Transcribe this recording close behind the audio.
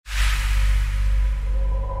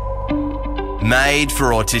Made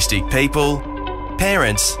for autistic people,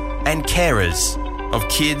 parents and carers of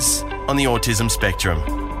kids on the autism spectrum.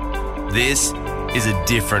 This is A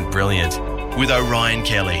Different Brilliant with Orion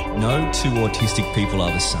Kelly. No two autistic people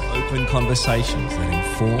are the same. Open conversations that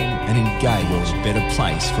inform and engage towards a better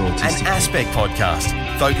place for autistic An Aspect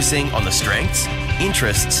podcast focusing on the strengths,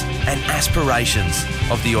 interests and aspirations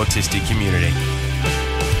of the autistic community.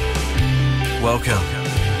 Welcome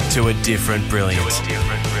to A Different Brilliant.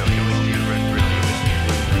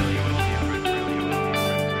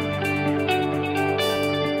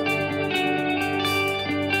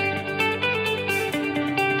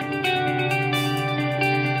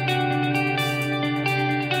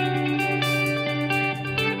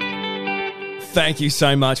 Thank you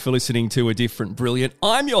so much for listening to A Different Brilliant.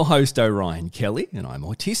 I'm your host, Orion Kelly, and I'm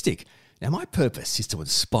autistic. Now, my purpose is to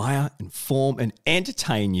inspire, inform, and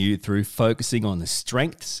entertain you through focusing on the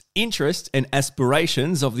strengths, interests, and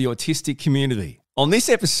aspirations of the autistic community. On this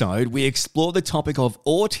episode, we explore the topic of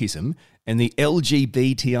autism and the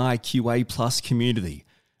LGBTIQA+ community.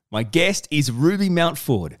 My guest is Ruby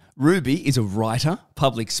Mountford. Ruby is a writer,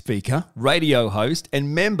 public speaker, radio host,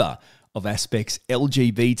 and member of Aspect's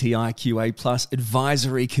LGBTIQA+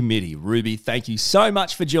 Advisory Committee. Ruby, thank you so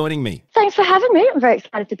much for joining me. Thanks for having me. I'm very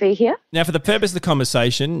excited to be here. Now, for the purpose of the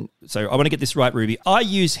conversation, so I want to get this right, Ruby. I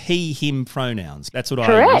use he, him pronouns. That's what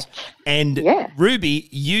I use. And Ruby,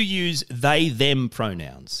 you use they, them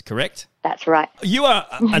pronouns, correct? That's right. You are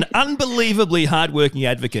an unbelievably hardworking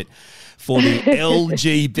advocate for the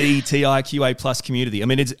LGBTIQA+ community. I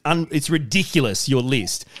mean, it's ridiculous, your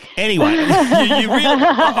list. Anyway,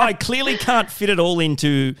 I clearly can't fit it all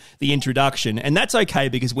into the introduction, and that's okay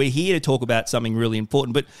because we're here to talk about something really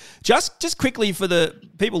important. But just quickly for the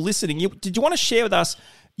people listening, did you want to share with us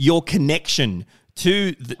your connection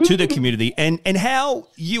to the community and how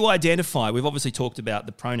you identify? We've obviously talked about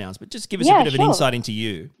the pronouns, but just give us a bit of an insight into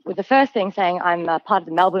you. With the first thing saying I'm part of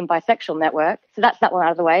the Melbourne Bisexual Network, so that's that one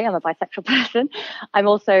out of the way. I'm a bisexual person. I'm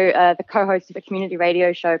also the co-host of a community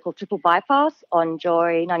radio show called Triple Bypass on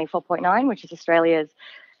Joy 94.9, which is Australia's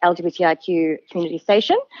LGBTIQ community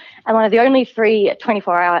station, and one of the only free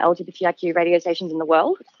 24-hour LGBTIQ radio stations in the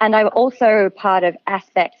world. And I'm also part of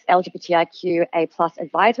Aspect's LGBTIQA+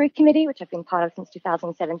 Advisory Committee, which I've been part of since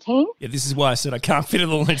 2017. Yeah, this is why I said I can't fit it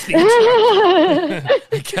all into the intro.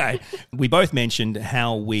 Okay. We both mentioned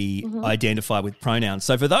how we identify with pronouns.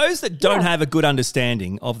 So for those that don't have a good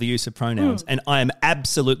understanding of the use of pronouns, and I am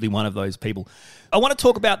absolutely one of those people, I want to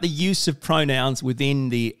talk about the use of pronouns within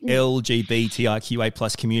the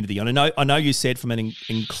LGBTIQA+ community. And I know you said from an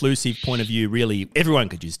inclusive point of view, really, everyone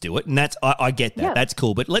could just do it. And I get that. Yeah. That's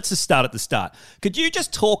cool. But let's just start at the start. Could you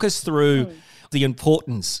just talk us through the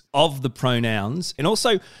importance of the pronouns and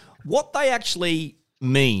also what they actually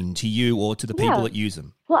mean to you or to the people that use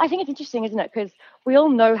them? Well, I think it's interesting, isn't it? Because we all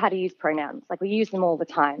know how to use pronouns. Like, we use them all the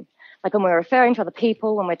time. Like, when we're referring to other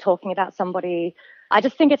people, when we're talking about somebody. I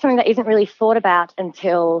just think it's something that isn't really thought about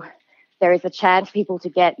until there is a chance for people to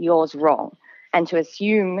get yours wrong and to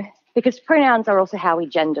assume, because pronouns are also how we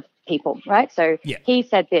gender people, right? So he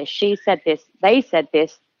said this, she said this, they said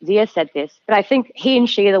this, Zia said this. But I think he and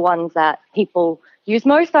she are the ones that people use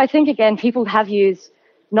most. I think, again, people have used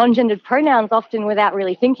non-gendered pronouns often without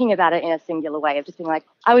really thinking about it in a singular way, of just being like,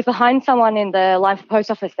 I was behind someone in the line for post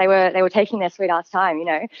office, they were taking their sweet ass time,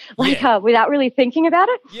 without really thinking about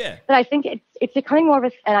it. Yeah. But I think it's becoming more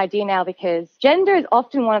of an idea now, because gender is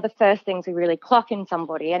often one of the first things we really clock in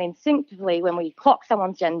somebody, and instinctively when we clock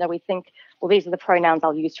someone's gender, we think, well, these are the pronouns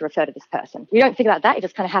I'll use to refer to this person. We don't think about that. It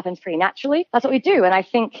just kind of happens pretty naturally. That's what we do. And I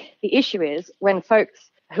think the issue is when folks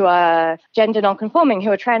who are gender non-conforming, who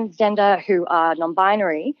are transgender, who are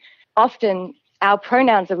non-binary, often our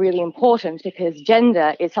pronouns are really important because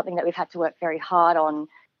gender is something that we've had to work very hard on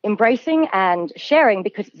embracing and sharing,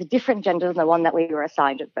 because it's a different gender than the one that we were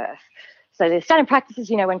assigned at birth. So the standard practices,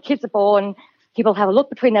 when kids are born, people have a look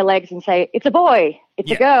between their legs and say, it's a boy,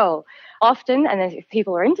 it's a girl. Often, and then if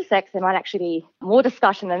people are intersex, there might actually be more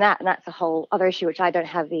discussion than that, and that's a whole other issue which I don't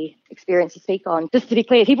have the experience to speak on. Just to be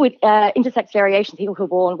clear, people with intersex variation, people who are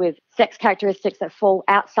born with sex characteristics that fall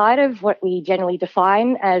outside of what we generally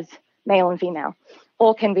define as male and female,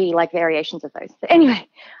 or can be like variations of those. But anyway,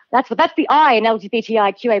 that's the I in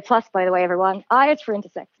LGBTIQA+, by the way, everyone. I is for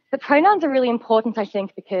intersex. But pronouns are really important, I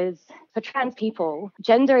think, because for trans people,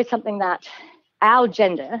 gender is something that our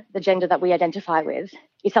gender, the gender that we identify with,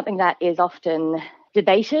 is something that is often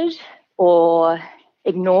debated or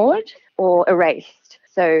ignored or erased.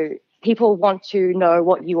 So people want to know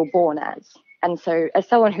what you were born as. And so as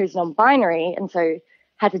someone who's non-binary and so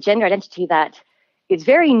has a gender identity that is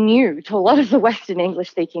very new to a lot of the Western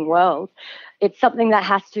English-speaking world. It's something that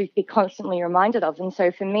has to be constantly reminded of. And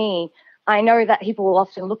so for me, I know that people will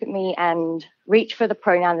often look at me and reach for the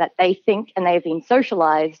pronoun that they think and they've been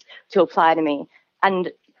socialized to apply to me.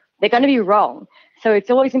 And they're going to be wrong. So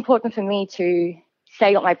it's always important for me to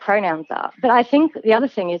say what my pronouns are. But I think the other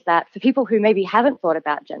thing is that for people who maybe haven't thought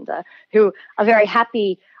about gender, who are very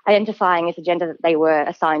happy identifying as a gender that they were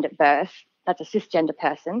assigned at birth, that's a cisgender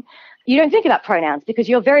person, you don't think about pronouns because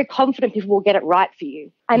you're very confident people will get it right for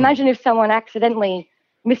you. I imagine if someone accidentally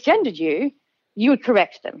misgendered you, you would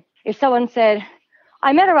correct them. If someone said,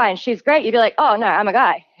 I met her and she's great, you'd be like, oh, no, I'm a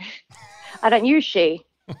guy. I don't use she.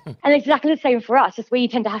 And exactly the same for us, is we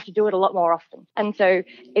tend to have to do it a lot more often. And so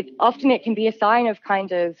it can be a sign of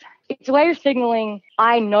it's a way of signaling,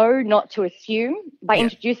 I know not to assume by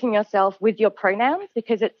introducing yourself with your pronouns,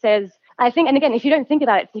 because it says, I think, and again, if you don't think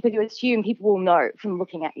about it, it's because you assume people will know from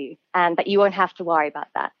looking at you and that you won't have to worry about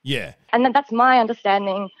that. Yeah. And that's my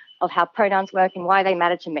understanding of how pronouns work and why they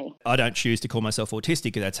matter to me. I don't choose to call myself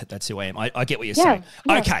autistic. That's who I am. I get what you're saying.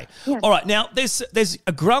 Yeah, okay. Yeah. All right. Now, there's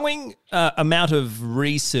a growing amount of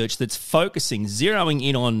research that's zeroing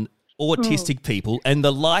in on autistic people and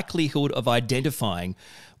the likelihood of identifying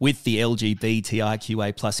with the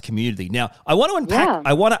LGBTQIA plus community. Now, I want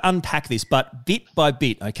to unpack this, but bit by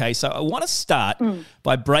bit, okay? So I want to start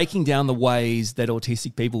by breaking down the ways that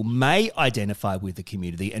autistic people may identify with the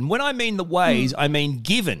community. And when I mean the ways, I mean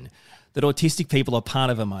given that autistic people are part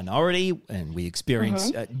of a minority and we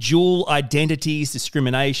experience dual identities,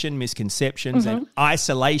 discrimination, misconceptions, and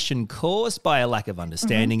isolation caused by a lack of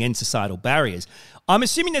understanding and societal barriers. I'm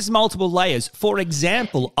assuming there's multiple layers. For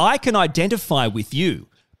example, I can identify with you,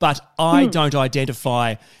 but I don't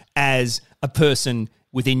identify as a person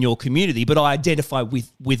within your community, but I identify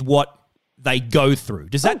with what they go through.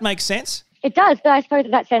 Does that make sense? It does, but I suppose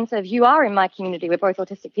that sense of you are in my community, we're both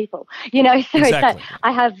autistic people, so exactly. It's that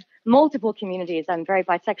I have multiple communities. I'm very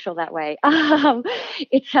bisexual that way.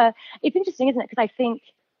 It's interesting, isn't it? Because I think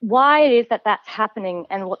why it is that that's happening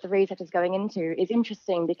and what the research is going into is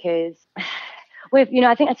interesting because I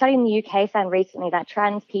think a study in the UK found recently that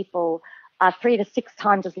trans people are 3 to 6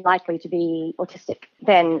 times as likely to be autistic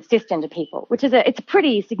than cisgender people, which is it's a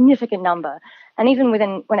pretty significant number. And even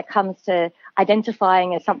when it comes to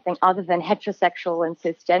identifying as something other than heterosexual and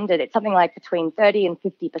cisgendered, it's something like between 30 and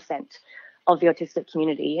 50% of the autistic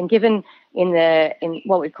community. And given in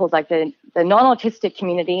what we call like the non-autistic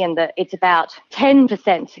community, and it's about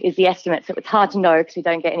 10% is the estimate. So it's hard to know because we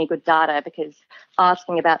don't get any good data, because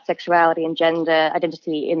asking about sexuality and gender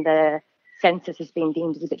identity in the census has been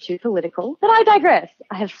deemed as a bit too political. But I digress.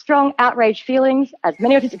 I have strong outrage feelings, as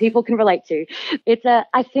many autistic people can relate to.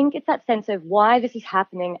 I think it's that sense of why this is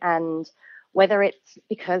happening, and whether it's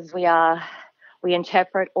because we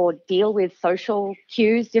interpret or deal with social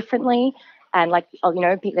cues differently. And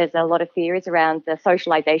there's a lot of theories around the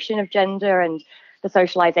socialization of gender and the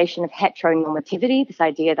socialization of heteronormativity, this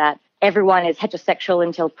idea that everyone is heterosexual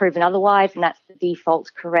until proven otherwise, and that's the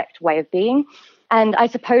default correct way of being. And I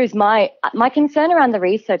suppose my concern around the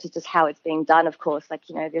research is just how it's being done, of course. The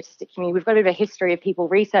autistic community, we've got a bit of a history of people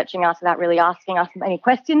researching us without really asking us any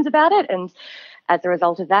questions about it. And as a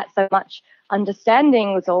result of that, so much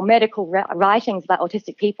understandings or medical writings about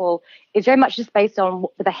autistic people is very much just based on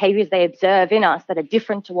the behaviours they observe in us that are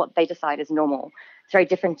different to what they decide is normal. It's very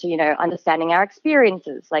different to, understanding our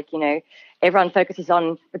experiences. Everyone focuses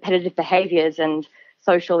on repetitive behaviours and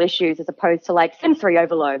social issues as opposed to sensory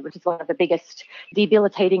overload, which is one of the biggest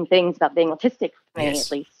debilitating things about being autistic, for me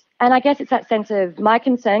at least. And I guess it's that sense of my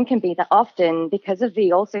concern can be that often, because of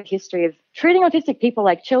the also history of treating autistic people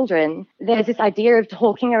like children, there's this idea of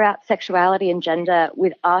talking about sexuality and gender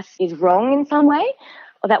with us is wrong in some way,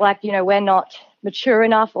 or that we're not mature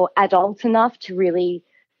enough or adult enough to really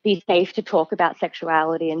be safe to talk about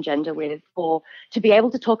sexuality and gender with, or to be able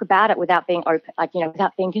to talk about it without being open,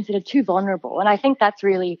 without being considered too vulnerable. And I think that's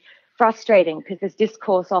really frustrating, because this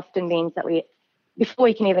discourse often means that before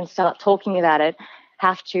we can even start talking about it,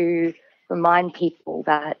 have to remind people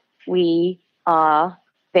that we are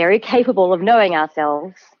very capable of knowing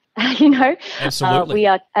ourselves, Absolutely. We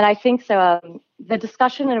are, and I think so. The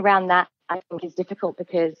discussion around that, I think, is difficult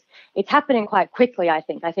because it's happening quite quickly, I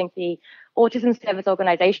think. I think the autism service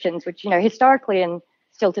organisations, which, historically and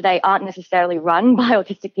still today aren't necessarily run by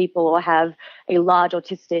autistic people or have a large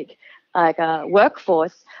autistic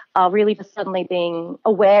workforce, are really just suddenly being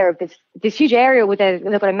aware of this huge area where they've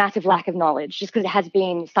got a massive lack of knowledge, just because it has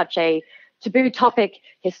been such a taboo topic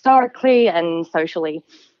historically and socially.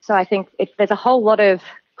 So I think there's a whole lot of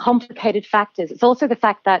complicated factors. It's also the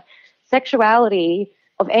fact that sexuality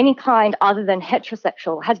of any kind other than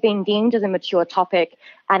heterosexual has been deemed as a mature topic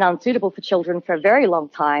and unsuitable for children for a very long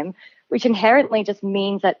time, which inherently just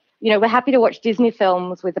means that, we're happy to watch Disney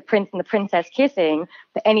films with the prince and the princess kissing,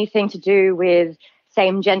 but anything to do with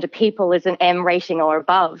same gender people is an M rating or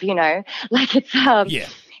above, like it's, Yeah.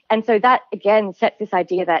 And so that, again, sets this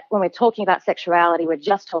idea that when we're talking about sexuality, we're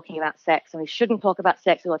just talking about sex, and we shouldn't talk about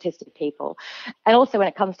sex with autistic people. And also when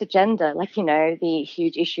it comes to gender, like, the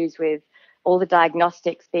huge issues with all the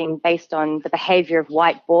diagnostics being based on the behavior of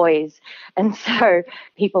white boys. And so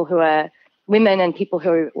people who are women and people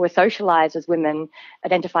who were socialized as women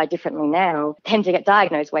identify differently now tend to get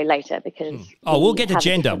diagnosed way later because... we'll get to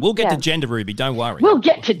gender. We'll get to gender, Ruby. Don't worry. We'll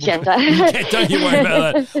get to gender. Don't you worry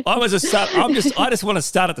about that. I just want to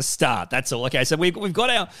start at the start. That's all. Okay, so we've got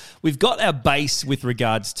our base with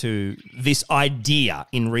regards to this idea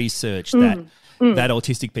in research that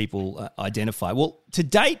autistic people identify. Well, to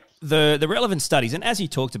date, the relevant studies, and as you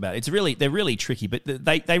talked about, they're really tricky, but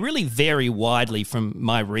they really vary widely from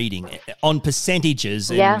my reading on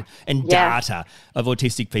percentages and data of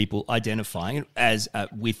autistic people identifying as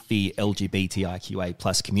with the LGBTIQA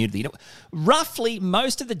plus community. Roughly,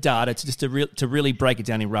 most of the data, to really break it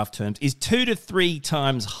down in rough terms, is 2 to 3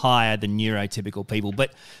 times higher than neurotypical people.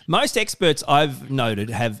 But most experts I've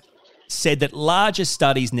noted have said that larger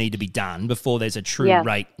studies need to be done before there's a true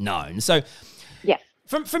rate known. So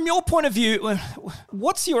from your point of view,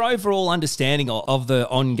 what's your overall understanding of the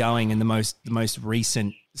ongoing and the most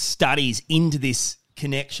recent studies into this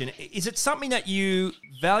connection? Is it something that you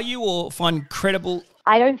value or find credible?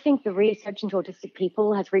 I don't think the research into autistic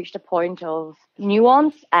people has reached a point of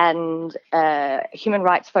nuance and human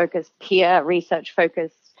rights-focused, peer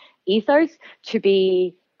research-focused ethos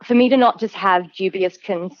for me to not just have dubious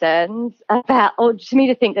concerns about, or to me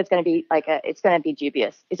to think there's going to be it's going to be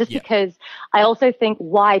dubious. It's just because I also think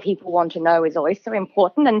why people want to know is always so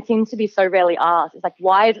important and seems to be so rarely asked. It's like,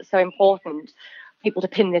 why is it so important for people to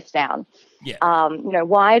pin this down? Yeah.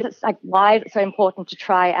 Why is it so important to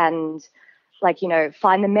try and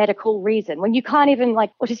find the medical reason when you can't even,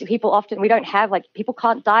 autistic people often, we don't have, people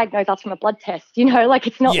can't diagnose us from a blood test,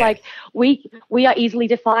 it's not like we are easily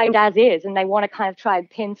defined as is, and they want to kind of try and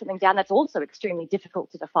pin something down that's also extremely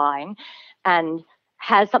difficult to define and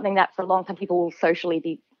has something that for a long time people will socially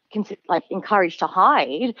be encouraged to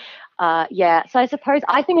hide. So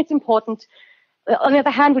I think it's important. On the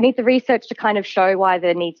other hand, we need the research to kind of show why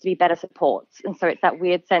there needs to be better supports. And so it's that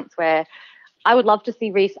weird sense where I would love to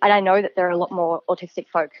see research, and I know that there are a lot more autistic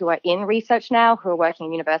folk who are in research now, who are working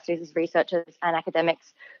in universities as researchers and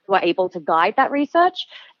academics who are able to guide that research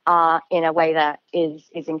in a way that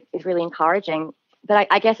is really encouraging. But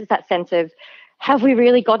I guess it's that sense of, have we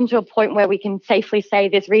really gotten to a point where we can safely say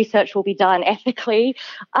this research will be done ethically?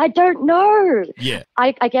 I don't know. Yeah.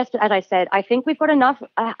 I guess, as I said, I think we've got enough.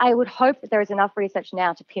 I would hope that there is enough research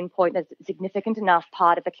now to pinpoint a significant enough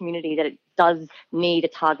part of the community that it does need a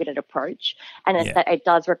targeted approach, and that it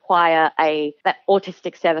does require that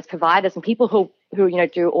autistic service providers and people who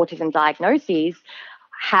do autism diagnoses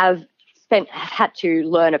have had to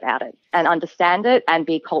learn about it and understand it and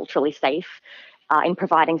be culturally safe in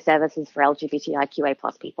providing services for LGBTIQA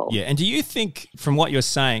plus people. Yeah, and do you think, from what you're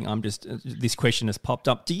saying, this question has popped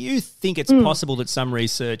up, do you think it's possible that some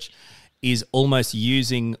research is almost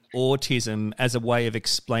using autism as a way of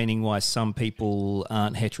explaining why some people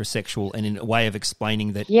aren't heterosexual, and in a way of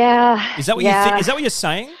explaining that? Yeah. Is that what you think? Is that what you're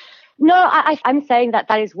saying? No, I'm saying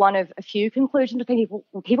that is one of a few conclusions.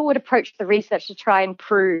 People would approach the research to try and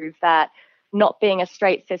prove that not being a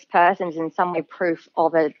straight cis person is in some way proof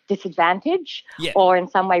of a disadvantage, or in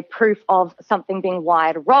some way proof of something being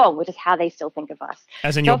wired wrong, which is how they still think of us.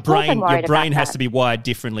 As in, your brain has to be wired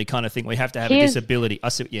differently, kind of thing. We have to have a disability.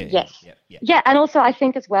 Yeah, and also I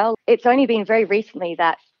think as well, it's only been very recently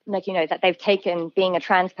that that they've taken being a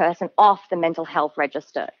trans person off the mental health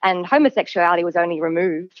register. And homosexuality was only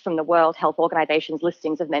removed from the World Health Organization's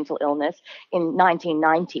listings of mental illness in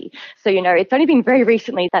 1990. So, it's only been very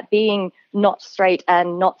recently that being not straight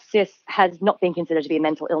and not cis has not been considered to be a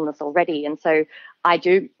mental illness already. And so I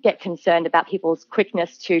do get concerned about people's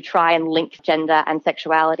quickness to try and link gender and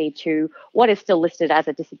sexuality to what is still listed as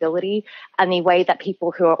a disability, and the way that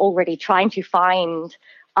people who are already trying to find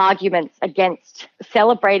arguments against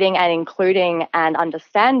celebrating and including and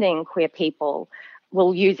understanding queer people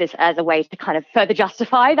will use this as a way to kind of further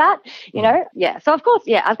justify that, So of course,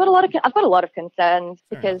 I've got a lot of concerns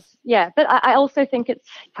because, but I also think it's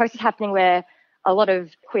a process happening where a lot of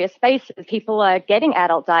queer spaces, people are getting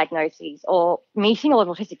adult diagnoses or meeting a lot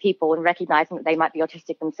of autistic people and recognizing that they might be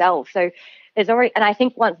autistic themselves. So there's already, and I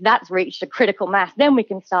think once that's reached a critical mass, then we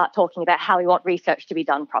can start talking about how we want research to be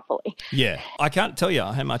done properly. Yeah, I can't tell you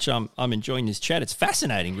how much I'm enjoying this chat. It's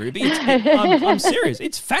fascinating, Ruby. I'm serious.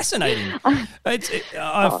 It's fascinating.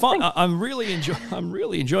 I'm really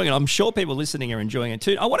enjoying it. I'm sure people listening are enjoying it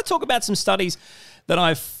too. I want to talk about some studies that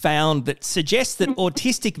I've found that suggest that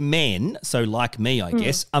autistic men, so like me, I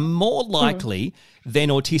guess, are more likely than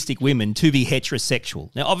autistic women to be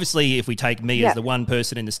heterosexual. Now, obviously, if we take me as the one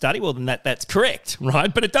person in the study, well, then that's correct,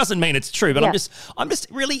 right? But it doesn't mean it's true. But I'm just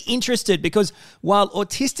really interested because while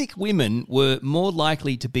autistic women were more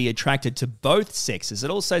likely to be attracted to both sexes,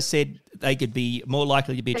 it also said they could be more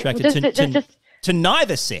likely to be attracted to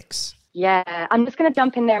neither sex. Yeah, I'm just going to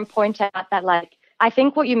jump in there and point out that, like, I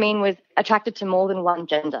think what you mean was attracted to more than one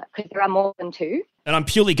gender, because there are more than two. And I'm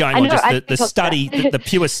purely going on just the study, the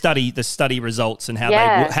pure study, the study results and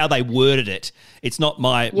how they worded it. It's not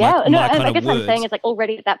my kind of words. I guess what I'm saying is, like,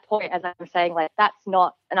 already at that point, as I'm saying, like, that's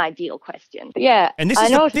not an ideal question. But yeah, and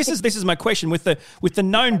this is my question with the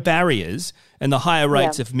known barriers and the higher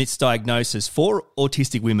rates of misdiagnosis for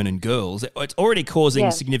autistic women and girls. It's already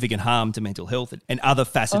causing significant harm to mental health and other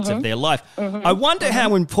facets of their life. I wonder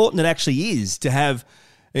how important it actually is to have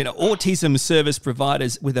autism service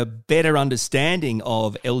providers with a better understanding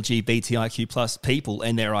of LGBTIQ plus people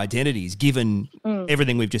and their identities, given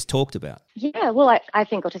everything we've just talked about. Yeah, well, I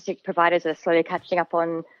think autistic providers are slowly catching up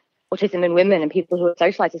on autism in women and people who are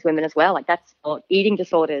socialized as women as well. Like, that's eating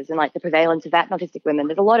disorders and, like, the prevalence of that in autistic women.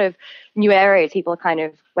 There's a lot of new areas people are kind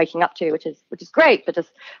of waking up to, which is great, but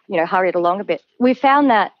just, hurry it along a bit. We found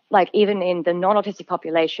that, like, even in the non-autistic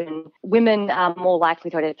population, women are more likely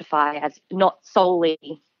to identify as not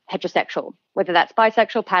solely heterosexual, whether that's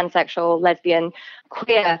bisexual, pansexual, lesbian,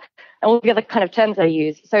 queer, and all the other kind of terms they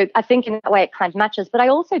use. So I think in that way it kind of matches. But I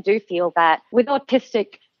also do feel that with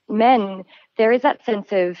autistic men, there is that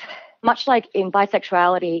sense of, much like in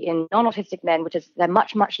bisexuality in non-autistic men, which is a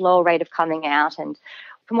much, much lower rate of coming out. And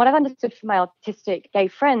from what I've understood from my autistic gay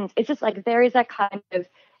friends, it's just like there is that kind of,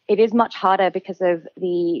 it is much harder because of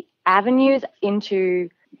the avenues into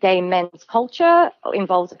gay men's culture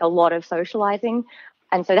involves a lot of socializing.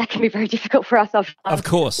 And so that can be very difficult for us. Of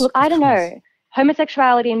course. Look, I don't know.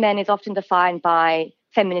 Homosexuality in men is often defined by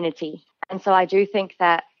femininity. And so I do think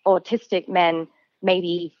that autistic men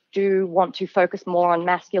maybe do want to focus more on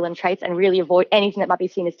masculine traits and really avoid anything that might be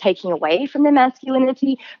seen as taking away from their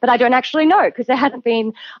masculinity. But I don't actually know, because there hasn't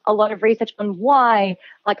been a lot of research on why,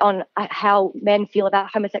 like, on how men feel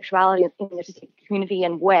about homosexuality in the autistic community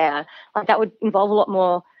and where. Like, that would involve a lot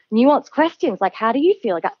more nuanced questions, like, how do you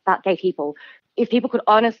feel about gay people? If people could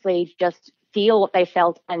honestly just feel what they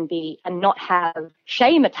felt and not have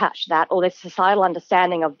shame attached to that, or this societal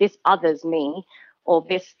understanding of this others me, or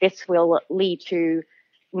this will lead to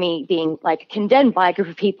me being, like, condemned by a group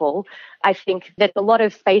of people, I think there's a lot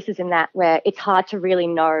of spaces in that where it's hard to really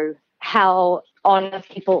know how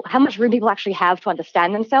much room people actually have to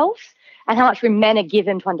understand themselves, and how much room men are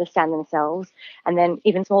given to understand themselves. And then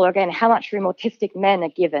even smaller again, how much room autistic men are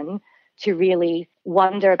given to really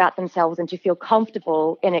wonder about themselves and to feel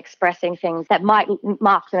comfortable in expressing things that might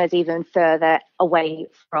mark them as even further away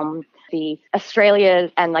from the Australia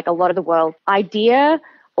and, like, a lot of the world idea,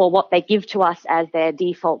 or what they give to us as their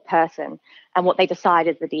default person and what they decide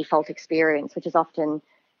is the default experience, which is often,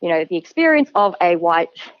 the experience of a white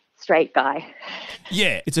straight guy.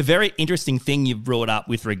 Yeah, it's a very interesting thing you've brought up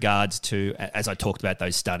with regards to, as I talked about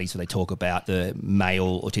those studies where they talk about the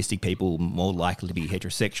male autistic people more likely to be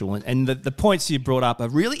heterosexual. And the points you brought up are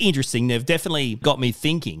really interesting. They've definitely got me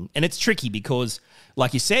thinking. And it's tricky because,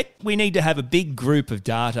 like you said, we need to have a big group of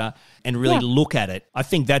data and really look at it. I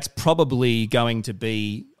think that's probably going to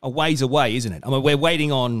be a ways away, isn't it? I mean, we're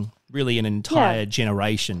waiting on really an entire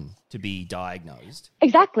generation to be diagnosed.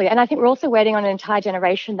 Exactly. And I think we're also waiting on an entire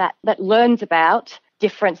generation that learns about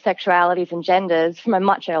different sexualities and genders from a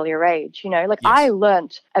much earlier age. I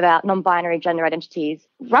learnt about non-binary gender identities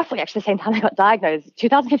roughly actually the same time I got diagnosed.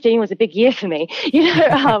 2015 was a big year for me,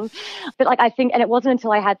 but, like, I think, and it wasn't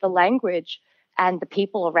until I had the language and the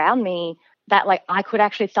people around me that, like, I could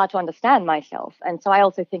actually start to understand myself. And so I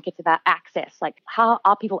also think it's about access. Like, how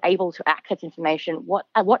are people able to access information?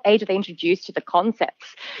 At what age are they introduced to the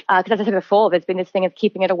concepts? Because as I said before, there's been this thing of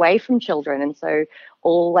keeping it away from children. And so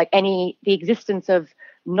the existence of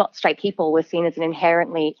not straight people was seen as an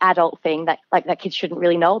inherently adult thing that kids shouldn't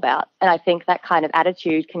really know about. And I think that kind of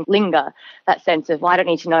attitude can linger, that sense of, well, I don't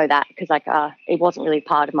need to know that because, like, it wasn't really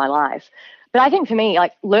part of my life. But I think for me,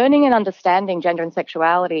 like, learning and understanding gender and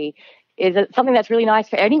sexuality is something that's really nice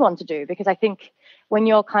for anyone to do, because I think when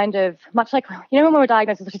you're kind of, much like, when we were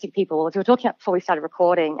diagnosed with autistic people, as we were talking about before we started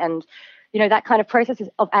recording, and that kind of process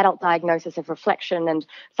of adult diagnosis, of reflection, and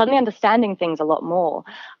suddenly understanding things a lot more.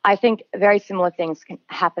 I think very similar things can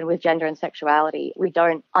happen with gender and sexuality. We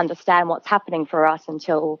don't understand what's happening for us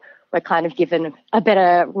until we're kind of given a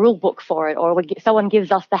better rule book for it, or someone gives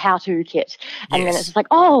us the how-to kit. And then it's just like,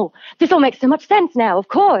 oh, this all makes so much sense now, of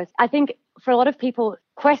course. I think for a lot of people,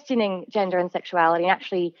 questioning gender and sexuality and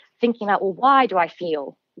actually thinking about, well, why do I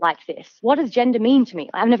feel like this? What does gender mean to me?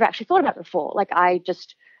 I've never actually thought about it before. Like, I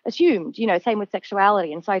just assumed, same with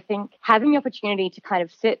sexuality. And so I think having the opportunity to kind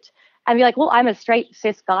of sit and be like, well, I'm a straight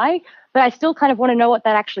cis guy, but I still kind of want to know what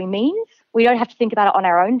that actually means. We don't have to think about it on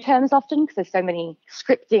our own terms often, because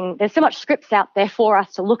there's so much scripts out there for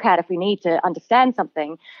us to look at if we need to understand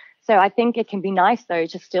something. So I think it can be nice, though,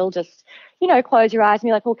 to still just, close your eyes and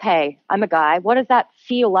be like, okay, I'm a guy. What does that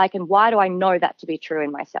feel like? And why do I know that to be true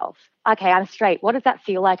in myself? Okay, I'm straight. What does that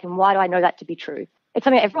feel like? And why do I know that to be true? It's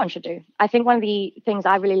something that everyone should do. I think one of the things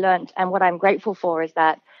I really learned, and what I'm grateful for, is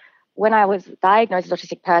that when I was diagnosed as an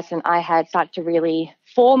autistic person, I had started to really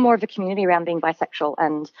form more of a community around being bisexual.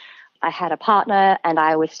 And I had a partner, and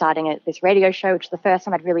I was starting this radio show, which is the first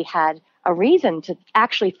time I'd really had a reason to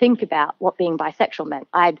actually think about what being bisexual meant.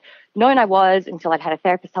 I'd known I was until I'd had a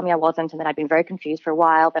therapist tell me I wasn't, and then I'd been very confused for a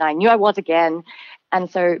while, but I knew I was again. And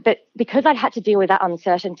so, but because I'd had to deal with that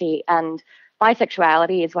uncertainty, and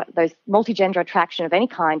bisexuality is what those multi-gender attraction of any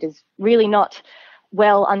kind is really not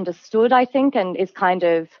well understood, I think, and is kind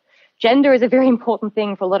of, gender is a very important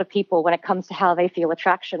thing for a lot of people when it comes to how they feel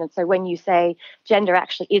attraction. And so when you say gender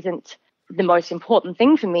actually isn't the most important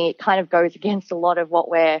thing for me, it kind of goes against a lot of what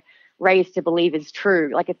we're raised to believe is true.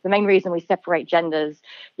 Like, it's the main reason we separate genders,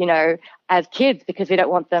 as kids, because we don't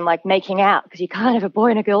want them like making out, because you can't have a boy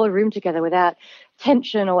and a girl in a room together without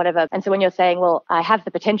tension or whatever. And so when you're saying, well, I have the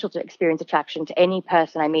potential to experience attraction to any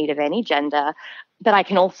person I meet of any gender, but I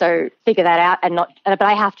can also figure that out but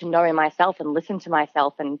I have to know in myself and listen to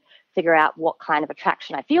myself and figure out what kind of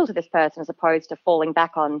attraction I feel to this person, as opposed to falling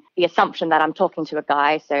back on the assumption that I'm talking to a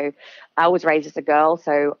guy. So I was raised as a girl,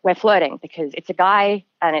 so we're flirting because it's a guy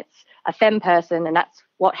and it's a femme person, and that's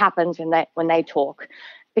what happens when they talk.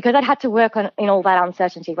 Because I'd had to work in all that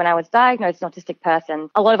uncertainty when I was diagnosed as an autistic person,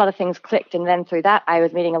 a lot of other things clicked, and then through that I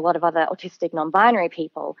was meeting a lot of other autistic non-binary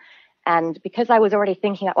people. And because I was already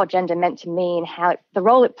thinking about what gender meant to me and how the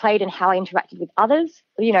role it played in how I interacted with others,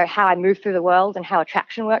 how I moved through the world and how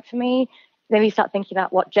attraction worked for me, then we start thinking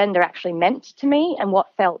about what gender actually meant to me and what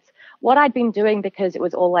I'd been doing because it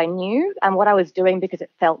was all I knew, and what I was doing because it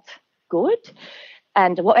felt good.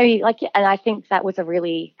 And I think that was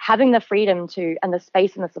having the freedom to, and the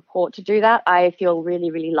space and the support to do that. I feel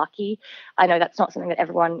really, really lucky. I know that's not something that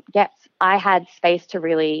everyone gets. I had space to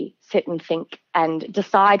really sit and think and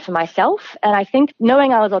decide for myself. And I think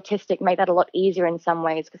knowing I was autistic made that a lot easier in some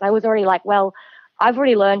ways, because I was already like, well, I've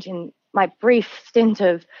already learned in my brief stint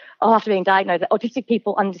after being diagnosed that autistic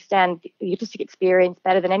people understand the autistic experience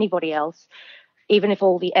better than anybody else, even if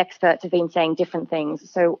all the experts have been saying different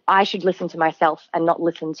things. So I should listen to myself and not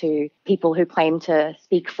listen to people who claim to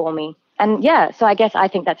speak for me. And so I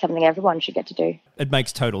think that's something everyone should get to do. It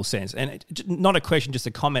makes total sense. And not a question, just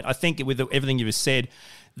a comment. I think with everything you've said,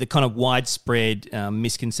 the kind of widespread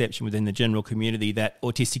misconception within the general community that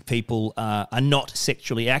autistic people are not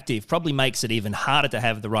sexually active probably makes it even harder to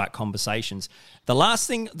have the right conversations. The last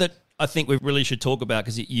thing that I think we really should talk about,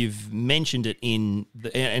 because you've mentioned it in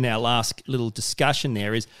our last little discussion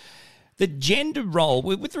there, is the gender role.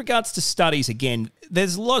 With regards to studies, again,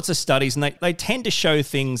 there's lots of studies, and they tend to show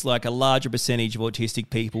things like a larger percentage of autistic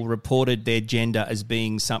people reported their gender as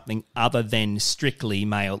being something other than strictly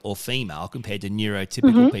male or female compared to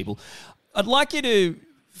neurotypical people. I'd like you to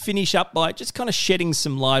finish up by just kind of shedding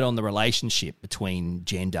some light on the relationship between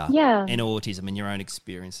gender and autism and your own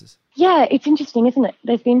experiences. Yeah, it's interesting, isn't it?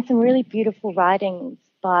 There's been some really beautiful writings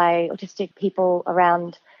by autistic people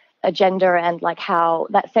around gender and like how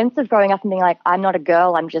that sense of growing up and being like, I'm not a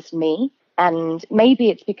girl, I'm just me. And maybe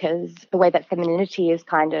it's because the way that femininity is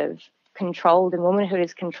kind of controlled and womanhood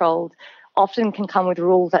is controlled often can come with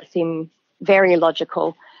rules that seem very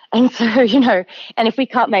illogical. And so, and if we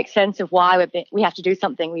can't make sense of why we have to do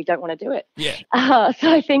something, we don't want to do it. Yeah.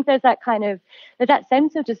 So I think there's that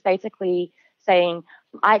sense of just basically saying,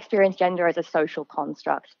 I experience gender as a social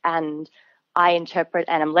construct, and I interpret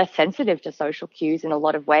and I'm less sensitive to social cues in a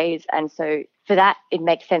lot of ways. And so for that, it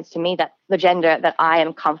makes sense to me that the gender that I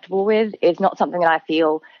am comfortable with is not something that I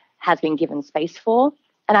feel has been given space for.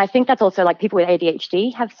 And I think that's also like people with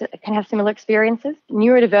ADHD can have similar experiences.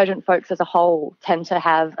 Neurodivergent folks as a whole tend to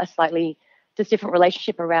have a slightly just different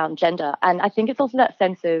relationship around gender. And I think it's also that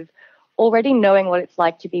sense of already knowing what it's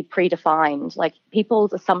like to be predefined, like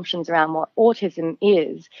people's assumptions around what autism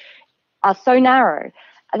is are so narrow.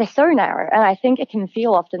 They're so narrow. And I think it can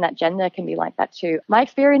feel often that gender can be like that too. My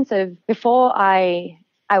experience of before I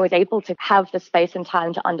was able to have the space and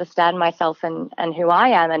time to understand myself and who I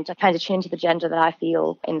am and to kind of tune into the gender that I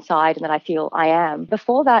feel inside and that I feel I am.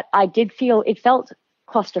 Before that, it felt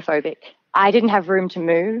claustrophobic. I didn't have room to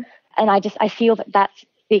move. And I feel that that's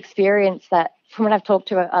the experience that from when I've talked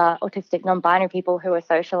to autistic non-binary people who are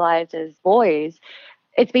socialized as boys,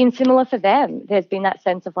 it's been similar for them. There's been that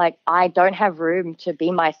sense of like, I don't have room to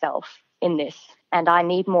be myself in this and I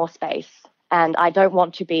need more space. And I don't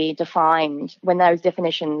want to be defined when those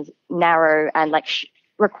definitions narrow and like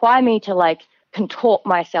require me to like contort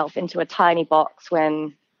myself into a tiny box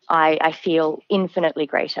when I feel infinitely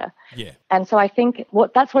greater. Yeah. And so I think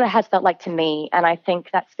that's what it has felt like to me. And I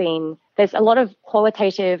think there's a lot of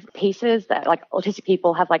qualitative pieces that like autistic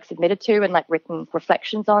people have like submitted to and like written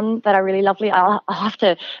reflections on that are really lovely. I'll have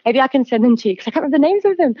to, maybe I can send them to you because I can't remember the names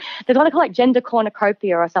of them. There's one called like Gender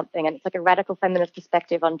Cornucopia or something. And it's like a radical feminist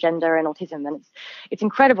perspective on gender and autism. And it's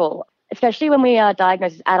incredible. Especially when we are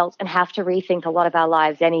diagnosed as adults and have to rethink a lot of our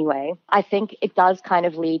lives anyway, I think it does kind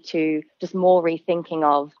of lead to just more rethinking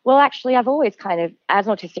of, well, actually, I've always kind of, as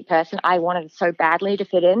an autistic person, I wanted so badly to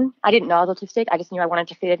fit in. I didn't know I was autistic. I just knew I wanted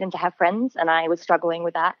to fit in and to have friends. And I was struggling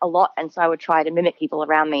with that a lot. And so I would try to mimic people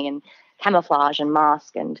around me and camouflage and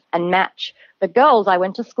mask and match the girls I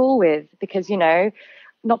went to school with because, you know,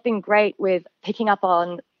 not being great with picking up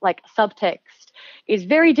on like subtext is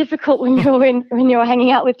very difficult when you're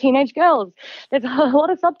hanging out with teenage girls. There's a lot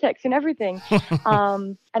of subtext in everything.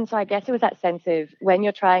 And so I guess it was that sense of when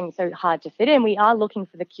you're trying so hard to fit in, we are looking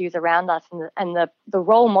for the cues around us and the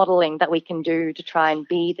role modeling that we can do to try and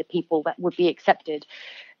be the people that would be accepted.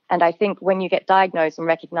 And I think when you get diagnosed and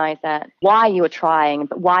recognize that why you were trying,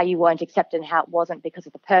 but why you weren't accepted and how it wasn't because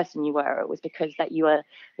of the person you were, it was because that you were,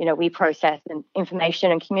 you know, we process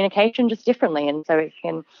information and communication just differently. And so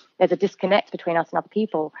there's a disconnect between us and other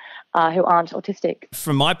people who aren't autistic.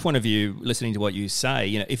 From my point of view, listening to what you say,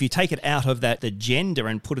 you know, if you take it out of the gender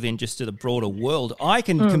and put it in just to the broader world, I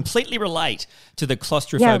can completely relate to the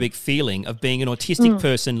claustrophobic feeling of being an autistic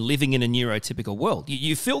person living in a neurotypical world.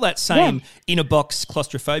 You feel that same inner box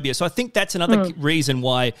claustrophobia. So I think that's another reason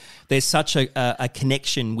why there's such a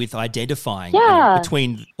connection with identifying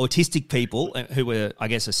between autistic people who are, I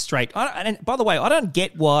guess, are straight. And by the way, I don't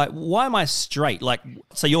get why am I straight? Like,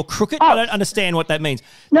 so you're crooked? I don't understand what that means.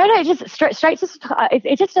 No, just straight's just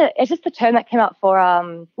it's just the term that came up for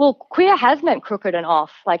queer has meant crooked and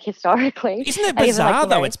off, like historically. Isn't it bizarre like,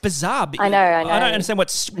 though? It's bizarre. I know. I don't understand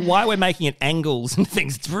why we're making it angles and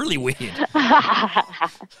things. It's really weird.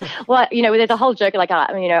 Well, you know, there's a whole joke like,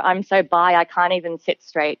 you know, I'm so bi I can't even sit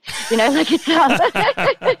straight. You know, like it's.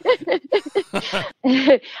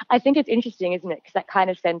 I think it's interesting, isn't it? Because that kind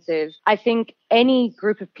of sense of, I think any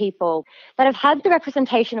group of people that have had the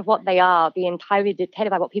representation of what they are be entirely dictated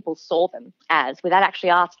by what people saw them as without actually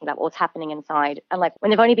asking about what's happening inside. And like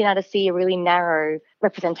when they've only been able to see a really narrow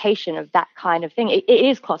representation of that kind of thing, it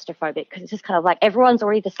is claustrophobic because it's just kind of like everyone's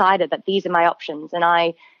already decided that these are my options and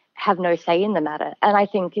I have no say in the matter. And I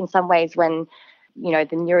think in some ways when, you know,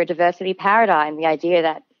 the neurodiversity paradigm, the idea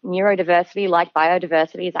that neurodiversity, like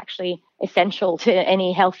biodiversity, is actually essential to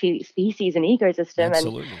any healthy species and ecosystem.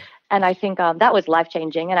 Absolutely. And I think that was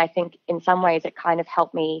life-changing. And I think in some ways it kind of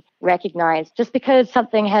helped me recognize just because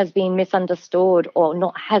something has been misunderstood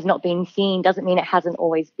or has not been seen doesn't mean it hasn't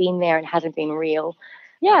always been there and hasn't been real.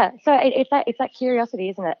 Yeah, so it's that curiosity,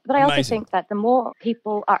 isn't it? But I also think that the more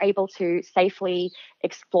people are able to safely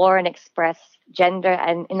explore and express gender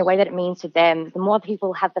and in the way that it means to them, the more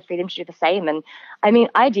people have the freedom to do the same. And I mean,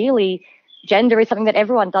 ideally, gender is something that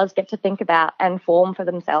everyone does get to think about and form for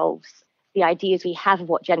themselves. The ideas we have of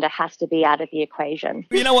what gender has to be out of the equation.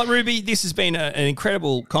 You know what, Ruby? This has been an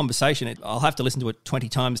incredible conversation. I'll have to listen to it 20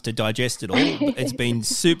 times to digest it all. It's been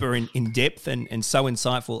super in depth and so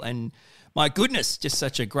insightful. And my goodness, just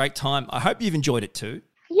such a great time. I hope you've enjoyed it too.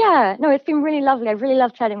 Yeah, no, it's been really lovely. I really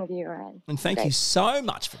love chatting with you, Ryan. And thank you so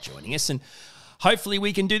much for joining us. And hopefully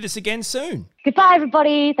we can do this again soon. Goodbye,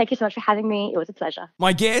 everybody. Thank you so much for having me. It was a pleasure.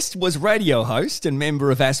 My guest was radio host and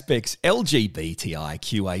member of Aspect's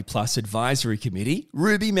LGBTIQA Plus Advisory Committee,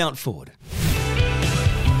 Ruby Mountford.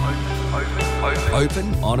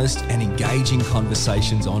 Open, honest and engaging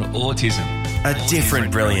conversations on autism. A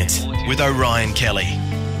different brilliant with Orion Kelly.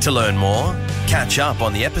 To learn more, catch up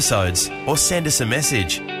on the episodes or send us a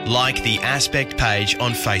message, like the Aspect page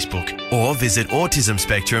on Facebook or visit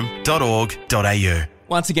autismspectrum.org.au.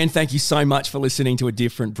 Once again, thank you so much for listening to A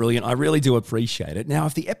Different Brilliant. I really do appreciate it. Now,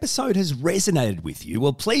 if the episode has resonated with you,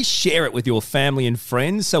 well, please share it with your family and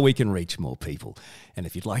friends so we can reach more people. And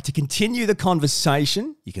if you'd like to continue the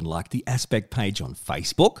conversation, you can like the Aspect page on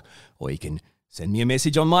Facebook, or you can send me a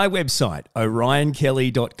message on my website,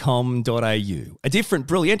 orionkelly.com.au. A Different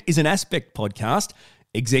Brilliant is an Aspect podcast.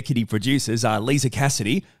 Executive producers are Lisa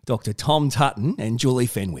Cassidy, Dr. Tom Tutton and Julie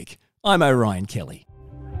Fenwick. I'm Orion Kelly.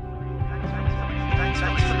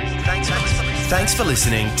 Thanks for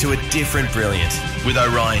listening to A Different Brilliant with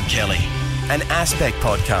Orion Kelly, an Aspect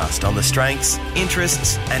podcast on the strengths,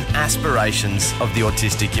 interests and aspirations of the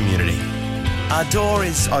autistic community. Our door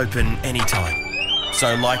is open anytime,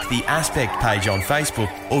 so like the Aspect page on Facebook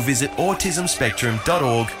or visit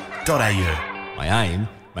autismspectrum.org.au. My aim,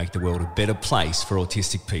 make the world a better place for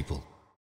autistic people.